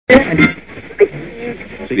12.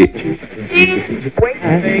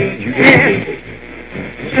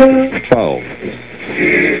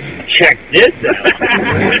 Check this.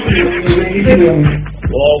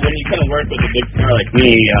 Well, when you come to work with a big star like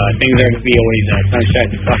me, things are going to be always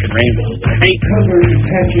sunshine and fucking rainbows, right? Covered in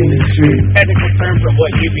tech industry. Technical term for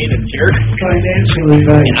what, you being a jerk? Financial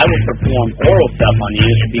advice. And I would perform oral stuff on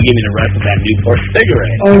you if you give me the rest of that Newport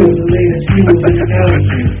cigarette. Oh, the latest news and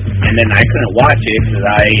intelligence. And then I couldn't watch it because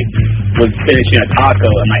I was finishing a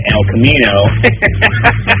taco at my El Camino.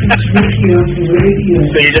 It's Ricky on the radio.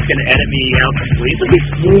 So you're just going to edit me out completely?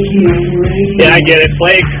 Ricky on the radio. Yeah, I get it.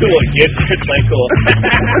 Play it cool, kid. Play it cool.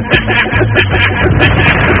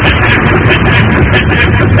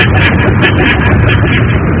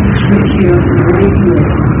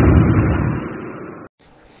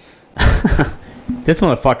 This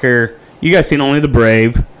motherfucker, you guys seen Only the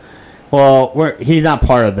Brave. Well, he's not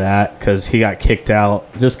part of that because he got kicked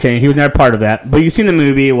out. Just kidding. He was never part of that. But you've seen the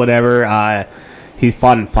movie, whatever. He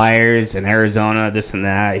fought in fires in Arizona, this and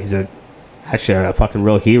that. He's actually a fucking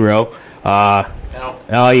real hero.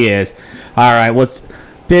 Oh, he is. All right.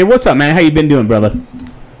 Dave, what's up, man? How you been doing, brother?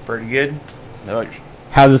 Pretty good.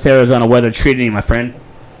 How's this Arizona weather treating you, my friend?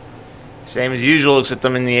 Same as usual, except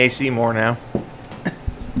I'm in the AC more now.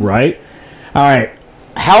 Right. All right.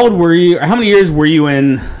 How old were you? Or how many years were you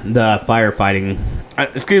in the firefighting?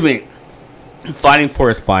 Fighting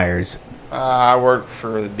forest fires. I worked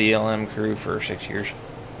for the BLM crew for 6 years.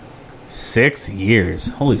 6 years.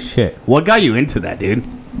 Holy shit. What got you into that, dude?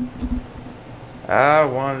 I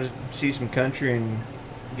wanted to see some country and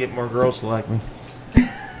get more girls to like me.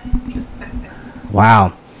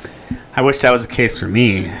 Wow. I wish that was the case for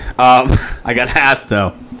me. I got asked,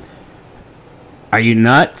 though. Are you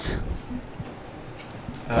nuts?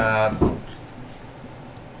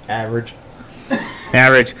 Average.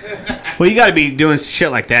 Average. Well, you got to be doing shit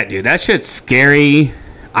like that, dude. That shit's scary.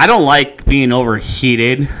 I don't like being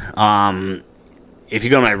overheated. If you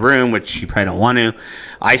go to my room, which you probably don't want to,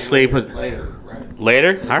 I sleep with... Later, right?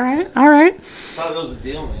 Later? All right. I thought that was a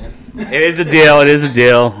deal, man. It is a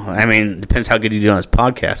deal. I mean, depends how good you do on this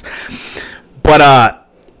podcast. But,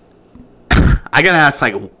 I got to ask,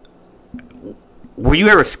 like, were you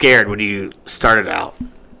ever scared when you started out?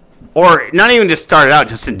 Or not even just started out,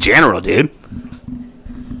 just in general, dude?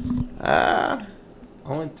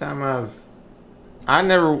 Only time I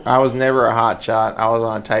was never a hot shot. I was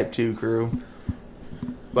on a Type 2 crew.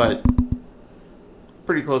 But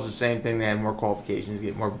pretty close to the same thing. They had more qualifications,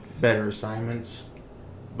 get better assignments.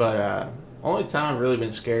 But only time I've really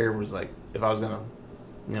been scared was like if I was gonna,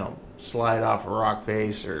 slide off a rock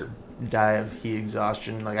face or die of heat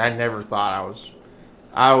exhaustion. Like I never thought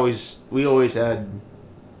we always had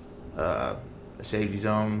a safety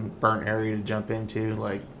zone, burnt area to jump into.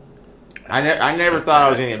 Like I never thought I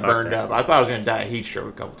was gonna get burned up. I thought I was gonna die of heat stroke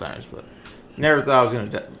a couple times, but never thought I was gonna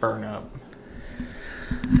burn up.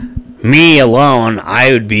 Me alone,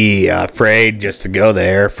 I would be afraid just to go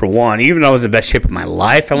there, for one. Even though it was the best shape of my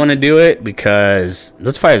life, I want to do it because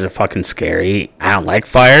those fires are fucking scary. I don't like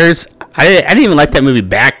fires. I didn't even like that movie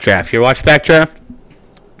Backdraft. You ever watch Backdraft?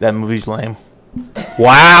 That movie's lame.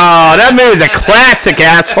 Wow, that movie's a classic,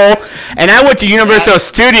 asshole. And I went to Universal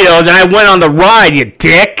Studios and I went on the ride, you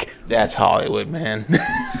dick. That's Hollywood, man.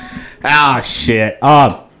 Oh, shit.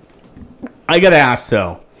 I gotta ask,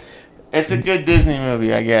 though. It's a good Disney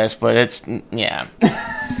movie, I guess, but it's, yeah.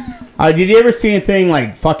 Did you ever see anything,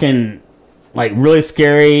 like, fucking, like, really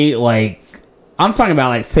scary? Like, I'm talking about,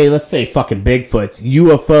 like, let's say fucking Bigfoots,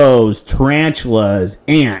 UFOs, tarantulas,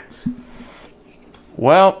 ants.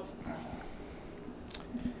 Well,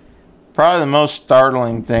 probably the most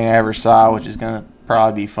startling thing I ever saw, which is going to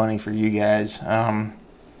probably be funny for you guys.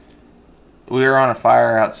 We were on a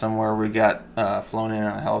fire out somewhere. We got flown in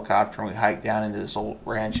on a helicopter, and we hiked down into this old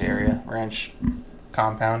ranch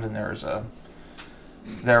compound, and there was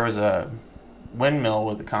a windmill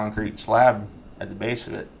with a concrete slab at the base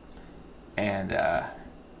of it. And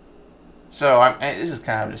this is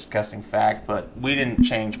kind of a disgusting fact, but we didn't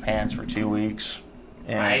change pants for 2 weeks.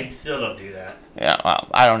 And I still don't do that. Yeah, well,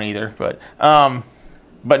 I don't either, but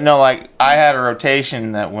no, like I had a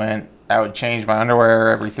rotation that I would change my underwear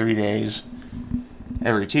every 3 days.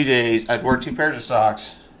 Every 2 days, I'd wear 2 pairs of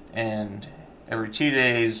socks, and every 2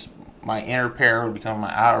 days, my inner pair would become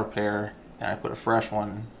my outer pair, and I put a fresh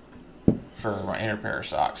one for my inner pair of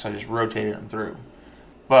socks. So I just rotated them through.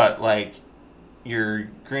 But like your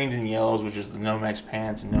greens and yellows, which is the Nomex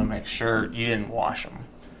pants and Nomex shirt, you didn't wash them,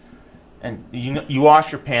 and you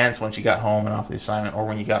washed your pants once you got home and off the assignment, or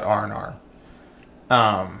when you got R&R.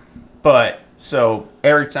 But so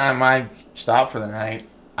every time I stopped for the night,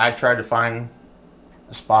 I tried to find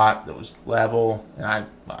a spot that was level, and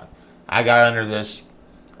I got under this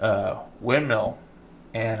windmill,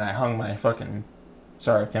 and I hung my fucking.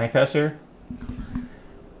 Sorry, can I cuss here?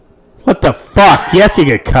 What the fuck? Yes, you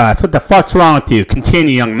get cuss. What the fuck's wrong with you?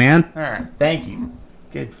 Continue, young man. All right, thank you.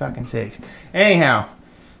 Good fucking sakes. Anyhow,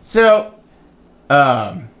 so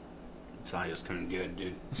This audio's coming good,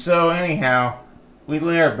 dude. So anyhow, we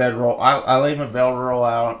lay our bedroll. I laid my bedroll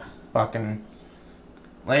out, fucking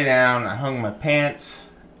lay down. I hung my pants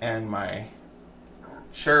and my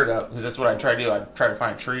shirt up because that's what I try to do. I try to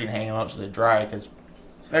find a tree and hang them up so they dry because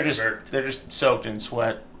they're just soaked in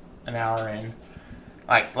sweat an hour in,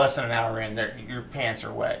 like less than an hour in. Your pants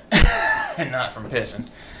are wet and not from pissing.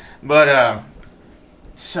 But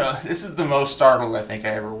so this is the most startled I think I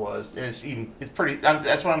ever was. It's pretty.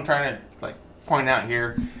 That's what I'm trying to like point out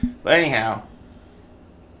here. But anyhow,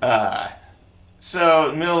 so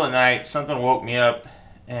in the middle of the night, something woke me up,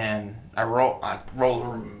 and I rolled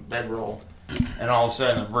over my bedroll, and all of a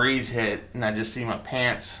sudden a breeze hit, and I just see my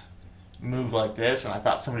pants move like this, and I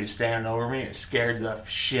thought somebody was standing over me. It scared the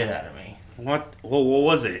shit out of me. What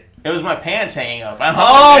was it? It was my pants hanging up.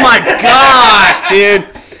 Oh my gosh, dude!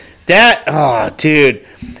 Dude,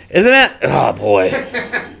 isn't that? Oh boy.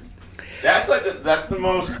 That was like the thing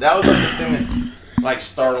that like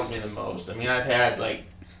startled me the most. I mean, I've had like,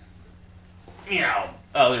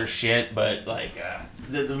 other shit, but like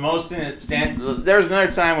the most thing that there was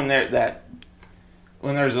another time when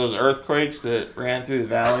there was those earthquakes that ran through the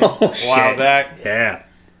valley a while back. Yeah.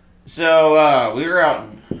 So we were out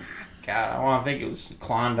in, God, I want to think it was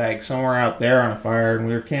Klondike, somewhere out there on a fire, and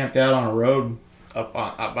we were camped out on a road up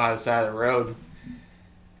by the side of the road,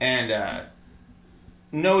 and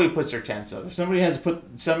nobody puts their tents up. If somebody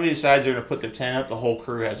decides they're going to put their tent up, the whole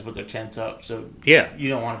crew has to put their tents up. So yeah, you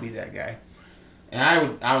don't want to be that guy. And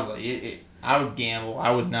I was like, I would gamble.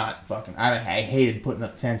 I would not fucking. I hated putting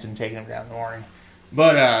up tents and taking them down in the morning.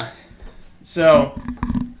 But so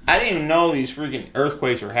I didn't even know these freaking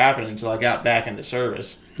earthquakes were happening until I got back into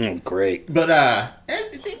service. Oh, great. But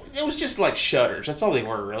it was just like shudders. That's all they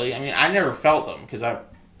were, really. I mean, I never felt them because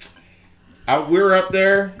we were up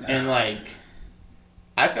there and like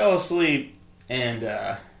I fell asleep and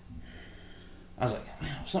I was like,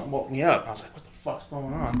 man, something woke me up. I was like, what the fuck's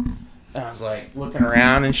going on? And I was like looking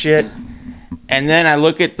around and shit. And then I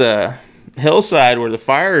look at the hillside where the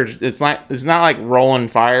fire, it's not like rolling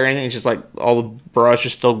fire or anything. It's just like all the brush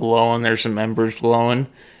is still glowing. There's some embers glowing.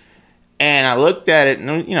 And I looked at it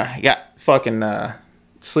and, I got fucking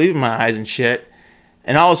sleep in my eyes and shit.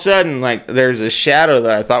 And all of a sudden, like, there's a shadow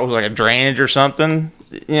that I thought was like a drainage or something.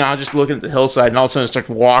 I was just looking at the hillside and all of a sudden I start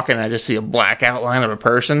walking and I just see a black outline of a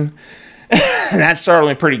person. And that startled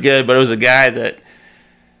me pretty good, but it was a guy that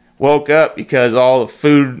woke up because all the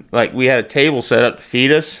food, like we had a table set up to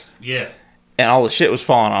feed us. Yeah. And all the shit was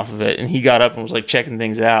falling off of it. And he got up and was like checking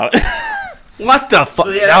things out. What the fuck?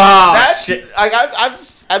 So, yeah, shit. Like,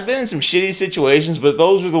 I've been in some shitty situations, but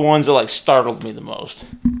those were the ones that like startled me the most.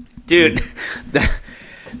 Dude,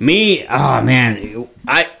 oh man,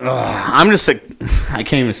 I'm just like, I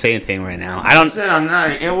can't even say anything right now.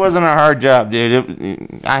 It wasn't a hard job,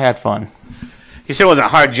 dude. I had fun. You said it wasn't a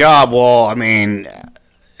hard job. Well, I mean,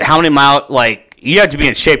 how many miles? Like, you have to be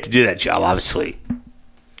in shape to do that job, obviously.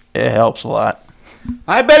 It helps a lot.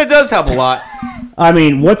 I bet it does help a lot. I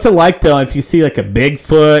mean, what's it like though if you see like a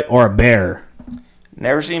Bigfoot or a bear?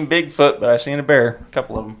 Never seen Bigfoot, but I've seen a bear. A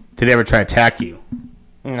couple of them. Did they ever try to attack you?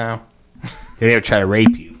 No. Did they ever try to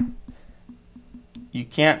rape you? You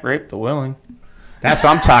can't rape the willing. That's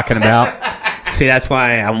what I'm talking about. See, that's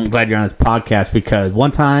why I'm glad you're on this podcast, because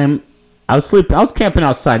one time I was camping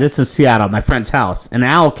outside. This is Seattle, my friend's house. An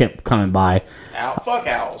owl kept coming by. Fuck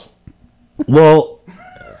owls. Well,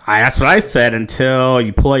 that's what I said until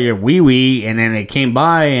you pull out your wee-wee, and then they came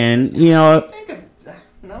by, and, No,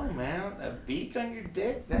 man. A beak on your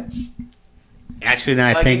dick? That's... Actually,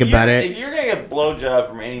 then I think about it. If you're going to get a blowjob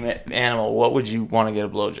from any animal, what would you want to get a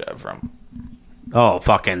blowjob from? Oh,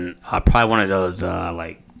 fucking, probably one of those,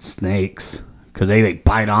 like, snakes. Because they like,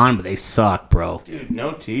 bite on, but they suck, bro. Dude,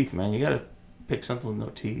 no teeth, man. You got to pick something with no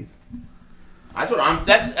teeth. That's what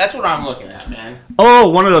I'm looking at, man. Oh,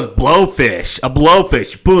 one of those blowfish. A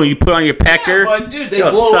blowfish. Boom, you put on your pecker. Yeah, but dude, they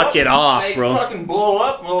blow suck up, it off, bro. They fucking blow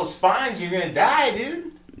up little spines. You're gonna die,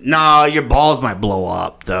 dude. No, your balls might blow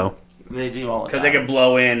up though. They do all the time. Because they can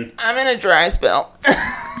blow in. I'm in a dry spell.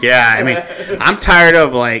 Yeah, I mean, I'm tired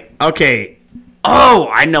of like, okay. Oh,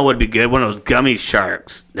 I know what'd be good. One of those gummy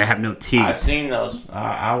sharks that have no teeth. I've seen those.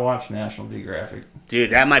 I watch National Geographic.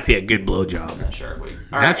 Dude, that might be a good blowjob. Shark Week.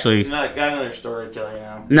 Actually, got another story to tell you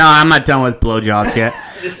now. No, I'm not done with blowjobs yet.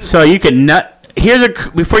 So you can nut.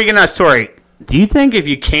 Before you get another story, Do you think if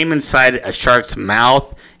you came inside a shark's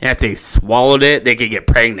mouth and if they swallowed it, they could get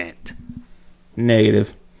pregnant?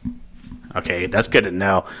 Negative. Okay, that's good to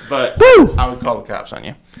know. But Woo! I would call the cops on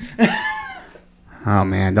you. Oh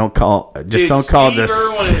man, don't call. Just Dude, don't call Steve this.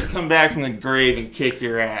 Irwin would come back from the grave and kick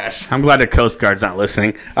your ass. I'm glad the Coast Guard's not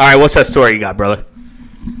listening. All right, what's that story you got, brother?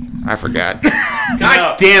 I forgot.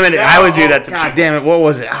 God damn it! I always do that. God damn it! What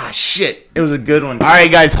was it? Ah, shit! It was a good one. All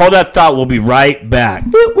right, guys, hold that thought. We'll be right back.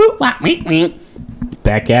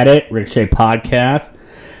 Back at it, Rickochet podcast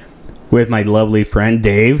with my lovely friend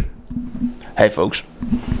Dave. Hey, folks.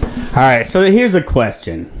 All right, so here's a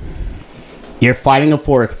question: you're fighting a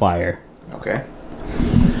forest fire, Okay.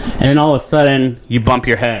 and then all of a sudden you bump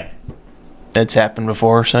your head. That's happened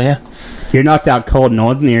before, so yeah. You're knocked out cold. No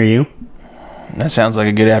one's near you. That sounds like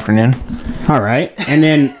a good afternoon. All right, and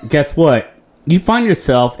then guess what? You find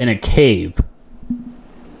yourself in a cave.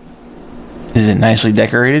 Is it nicely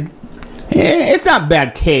decorated? It's not a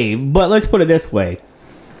bad cave, but let's put it this way.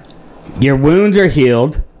 Your wounds are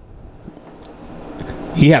healed.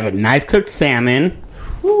 You have a nice cooked salmon.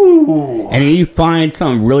 Ooh. And then you find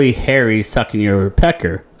something really hairy sucking your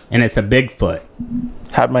pecker. And it's a Bigfoot.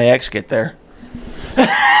 How'd my ex get there?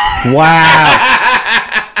 Wow.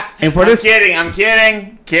 And for this, I'm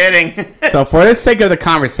kidding. so for the sake of the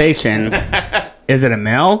conversation, is it a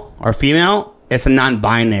male or female? It's a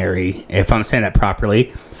non-binary, if I'm saying that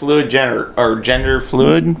properly. Fluid gender, or gender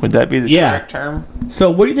fluid? Would that be the correct term?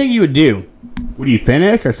 So what do you think you would do? Would you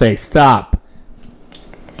finish or say stop?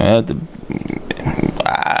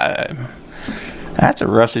 That's a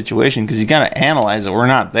rough situation because you gotta analyze it. We're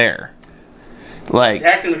not there. Like,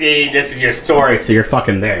 Technically, this is your story, so you're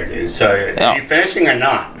fucking there, dude. So are you finishing or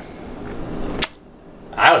not?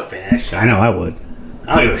 I would finish. I know I would.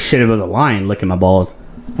 I don't give a shit if it was a lion licking my balls.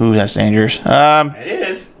 ooh, that's dangerous. It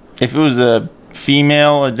is. If it was a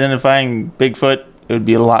female identifying Bigfoot, it would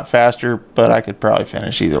be a lot faster, but I could probably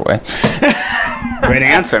finish either way. Great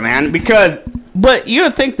answer, man. But you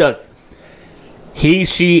gotta think that he,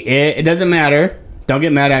 she, it doesn't matter. Don't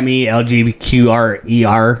get mad at me,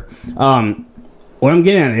 LGBTQRER. What I'm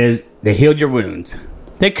getting at is they healed your wounds.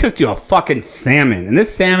 They cooked you a fucking salmon, and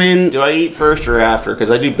this salmon. Do I eat first or after?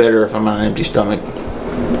 Because I do better if I'm on an empty stomach.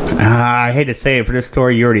 I hate to say it, for this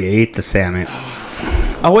story, you already ate the salmon.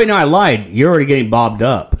 Oh wait, no, I lied. You're already getting bobbed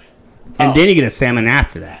up, and then you get a salmon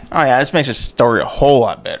after that. Oh yeah, this makes the story a whole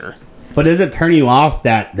lot better. But does it turn you off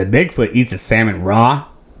that the Bigfoot eats a salmon raw,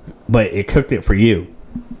 but it cooked it for you?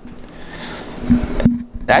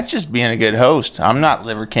 That's just being a good host. I'm not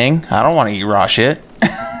Liver King. I don't want to eat raw shit.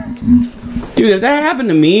 Dude, if that happened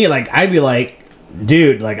to me, like, I'd be like,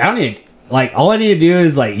 dude, like, I don't need, like, all I need to do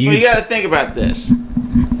is, like, Well, you got to think about this.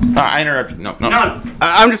 I interrupted. No.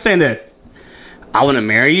 I'm just saying this. I want to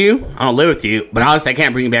marry you. I want to live with you, but obviously I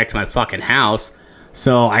can't bring you back to my fucking house.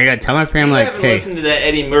 So I got to tell my family, like, haven't hey. listened to that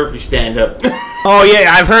Eddie Murphy stand-up. Oh,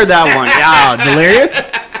 yeah, I've heard that one. Yeah, Delirious?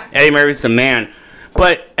 Eddie Murphy's the man.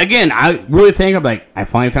 But, again, I really think I'm like, I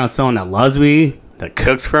finally found someone that loves me, that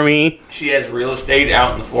cooks for me. She has real estate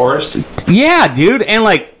out in the forest. Yeah, dude. And,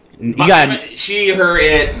 like, you got she, her,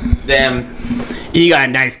 it, them. you got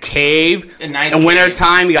a nice cave. A nice In cave.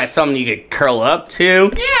 wintertime, you got something you could curl up to.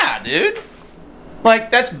 Yeah, dude.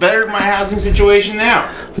 Like, that's better than my housing situation now.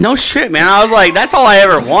 No shit, man. I was like, that's all I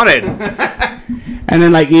ever wanted. And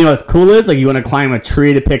then, like, you know what's cool is, like, you want to climb a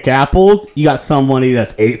tree to pick apples, you got somebody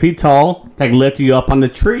that's 8 feet tall that can lift you up on the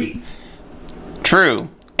tree. True.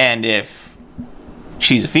 And if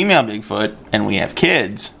she's a female Bigfoot and we have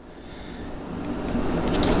kids,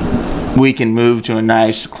 we can move to a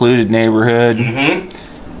nice secluded neighborhood,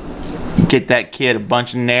 get that kid a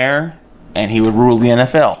bunch of nair, and he would rule the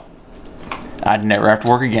NFL. I'd never have to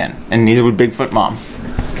work again, and neither would Bigfoot Mom.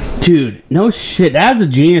 Dude, no shit. That's a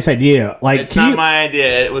genius idea. Like, It's not my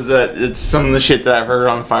idea. It's some of the shit that I've heard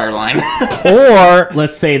on the fire line. Or,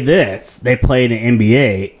 let's say this. They play in the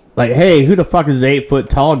NBA. Like, hey, who the fuck is the 8 foot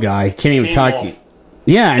tall guy? He can't even Teen talk. Wolf.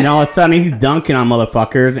 Yeah, and all of a sudden he's dunking on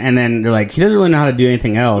motherfuckers, and then they're like, he doesn't really know how to do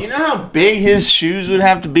anything else. You know how big his shoes would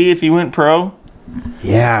have to be if he went pro?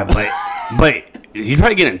 Yeah, but you'd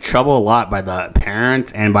probably get in trouble a lot by the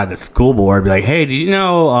parents and by the school board. Be like, hey, do you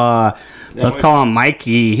know, let's call him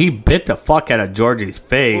Mikey. He bit the fuck out of Georgie's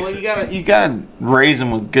face. Well, you gotta raise him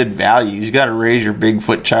with good values. You gotta raise your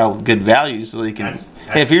Bigfoot child with good values so they can.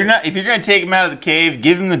 If you're gonna take him out of the cave,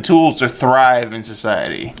 give him the tools to thrive in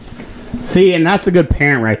society. See, and that's a good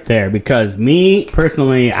parent right there, because me,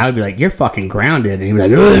 personally, I would be like, you're fucking grounded. And he'd be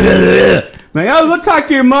like, ugh, ugh, ugh. I'm like, oh, go talk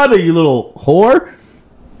to your mother, you little whore.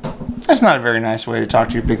 That's not a very nice way to talk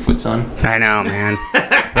to your Bigfoot son. I know, man.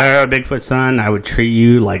 If I were a Bigfoot son, I would treat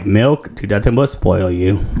you like milk, do nothing but spoil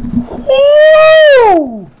you.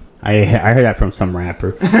 Woo! I heard that from some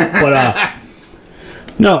rapper. But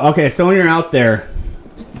no, okay. So when you're out there,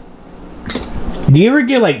 do you ever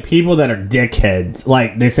get like people that are dickheads?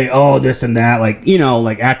 Like they say, "Oh, this and that." Like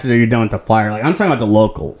like after you're done with the fire. Like I'm talking about the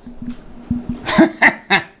locals.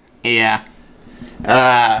 Yeah.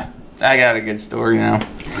 I got a good story now.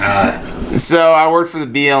 So I worked for the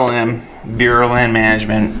BLM, Bureau of Land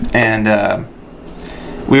Management, and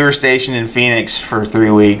we were stationed in Phoenix for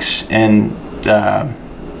 3 weeks, and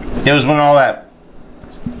it was when all that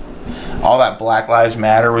Black Lives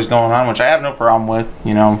Matter was going on, which I have no problem with.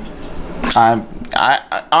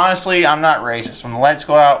 I honestly, I'm not racist. When the lights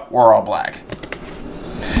go out, we're all black.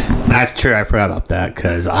 That's true. I forgot about that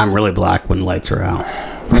because I'm really black when the lights are out.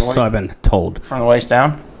 So I've been told. From the waist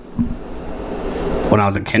down? When I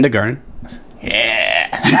was in kindergarten.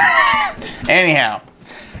 Yeah. Anyhow,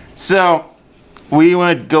 so we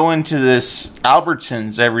would go into this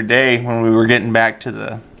Albertsons every day when we were getting back to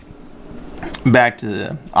the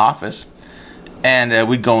office, and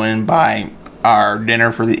we'd go in and buy our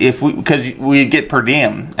dinner because we'd get per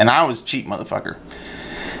diem, and I was a cheap motherfucker.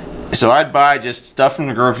 So I'd buy just stuff from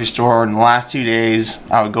the grocery store, and the last 2 days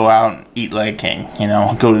I would go out and eat like a king.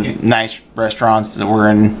 Go to nice restaurants that were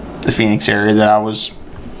in the Phoenix area that I was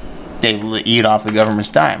able to eat off the government's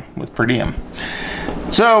dime with per diem.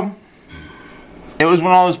 So it was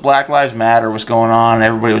when all this Black Lives Matter was going on.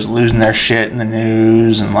 Everybody was losing their shit in the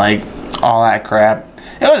news and like all that crap.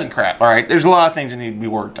 It wasn't crap, all right. There's a lot of things that need to be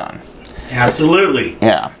worked on. Absolutely.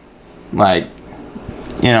 Yeah, like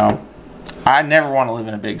I never want to live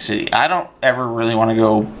in a big city. I don't ever really want to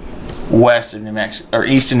go west of New Mexico or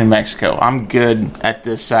east of New Mexico. I'm good at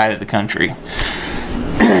this side of the country.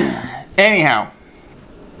 Anyhow,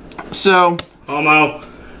 so homo.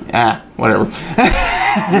 Whatever.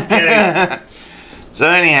 Just kidding. So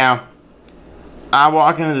anyhow, I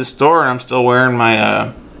walk into the store and I'm still wearing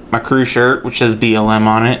my my crew shirt, which says BLM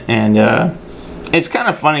on it, and it's kind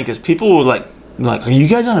of funny because people were like, "Are you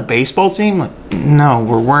guys on a baseball team?" Like, no,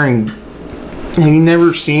 we're wearing. Have you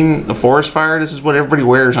never seen the Forrest fire? This is what everybody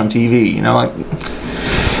wears on TV.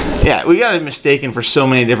 Yeah, we got mistaken for so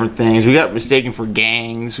many different things. We got mistaken for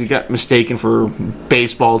gangs. We got mistaken for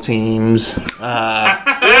baseball teams.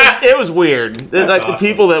 It was weird. That's like awesome. The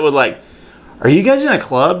people that would like, "Are you guys in a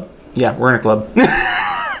club?" Yeah, we're in a club.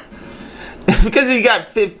 Because you got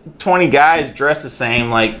 20 guys dressed the same.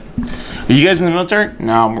 Like, are you guys in the military?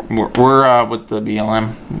 No, we're with the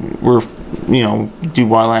BLM. We're do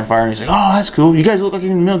wildland fire. And he's like, "Oh, that's cool. You guys look like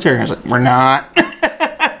you're in the military." And I was like, "We're not."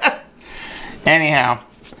 Anyhow,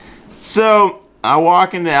 so I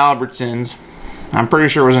walk into Albertsons. I'm pretty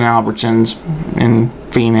sure it was an Albertsons in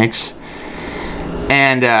Phoenix.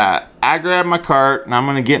 And I grab my cart, and I'm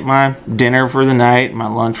going to get my dinner for the night, my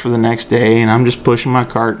lunch for the next day, and I'm just pushing my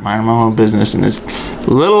cart, minding my own business, and this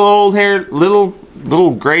little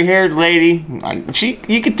gray-haired lady,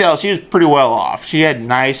 you could tell she was pretty well off. She had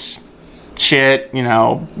nice shit,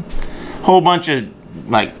 whole bunch of,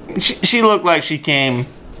 she looked like she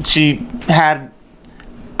had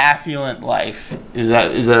affluent life. Is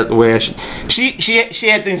that the way I should? She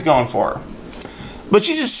had things going for her. But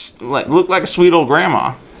she just looked like a sweet old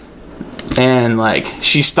grandma. And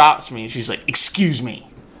she stops me and she's like, "Excuse me."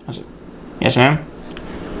 I was like, "Yes, ma'am."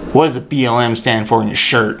 "What does the BLM stand for in your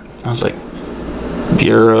shirt?" I was like,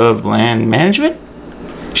 "Bureau of Land Management."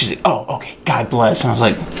 She's like, "Oh, okay, God bless." And I was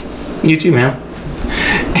like, "You too, ma'am."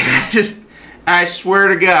 I swear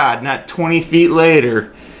to God, not 20 feet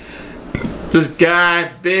later, this guy,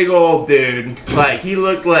 big old dude, he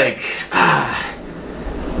looked like,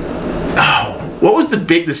 what was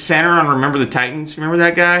the center on Remember the Titans? Remember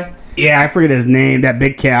that guy? Yeah, I forget his name. That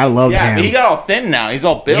big cat, I love him. Yeah, but he got all thin now. He's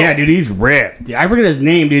all built. Yeah, dude, he's ripped. Yeah, I forget his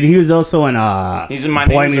name, dude. He was also in He's in My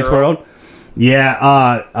Boy Name is Meets Earl. World.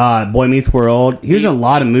 Yeah, Boy Meets World. He was in a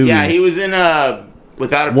lot of movies. Yeah, he was in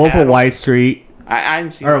Without a Wolf Paddle. of Wall Street. I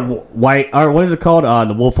didn't see Or that. what is it called?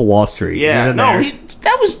 The Wolf of Wall Street. He was Yeah, in no, there.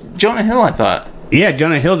 that was Jonah Hill, I thought. Yeah,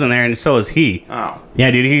 Jonah Hill's in there, and so is he. Oh. Yeah,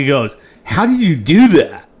 dude, he goes, "How did you do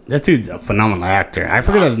that?" That dude's a phenomenal actor. I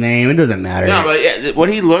forget his name. It doesn't matter. No, but yeah, what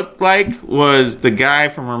he looked like was the guy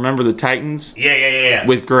from Remember the Titans Yeah.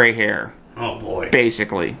 with gray hair. Oh, boy.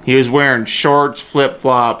 Basically. He was wearing shorts,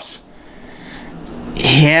 flip-flops.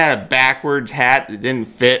 He had a backwards hat that didn't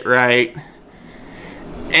fit right.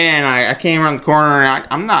 And I came around the corner, and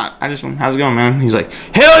how's it going, man? He's like,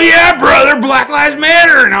 "Hell yeah, brother, Black Lives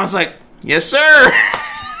Matter!" And I was like, "Yes, sir."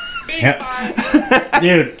 Yeah.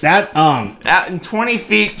 Dude, that, Out in 20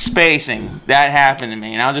 feet spacing, that happened to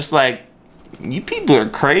me. And I was just like, you people are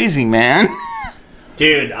crazy, man.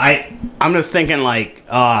 dude, I'm just thinking,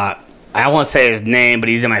 I won't say his name, but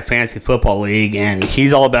he's in my fantasy football league, and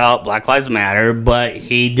he's all about Black Lives Matter, but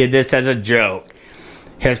he did this as a joke.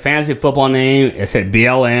 His fantasy football name, it said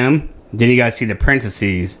BLM. Then you guys see the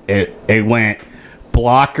parentheses. It went,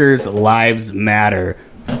 Blockers Lives Matter.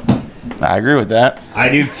 I agree with that. I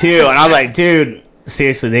do too. And I was like, dude,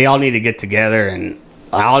 seriously, they all need to get together, and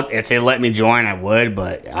if they let me join, I would,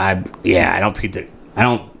 but I don't fit the,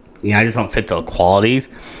 I just don't fit the qualities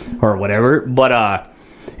or whatever. But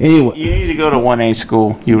anyway, You need to go to 1A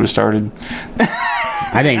school. You would have started.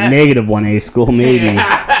 I think negative 1A school maybe.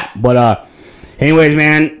 But anyways,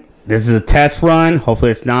 man, this is a test run.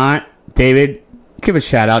 Hopefully it's not. David, give a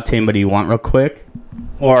shout out to anybody you want real quick,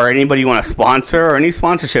 or anybody you want to sponsor, or any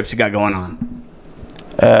sponsorships you got going on.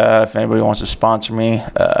 If anybody wants to sponsor me,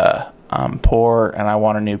 I'm poor and I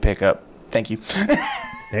want a new pickup. Thank you.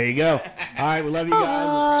 There you go. All right, we love you guys.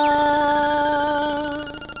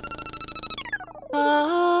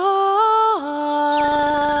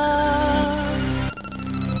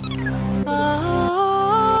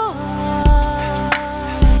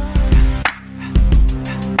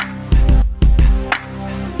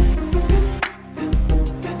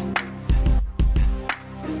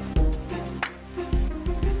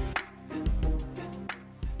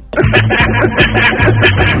 Ha ha ha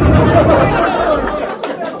ha ha!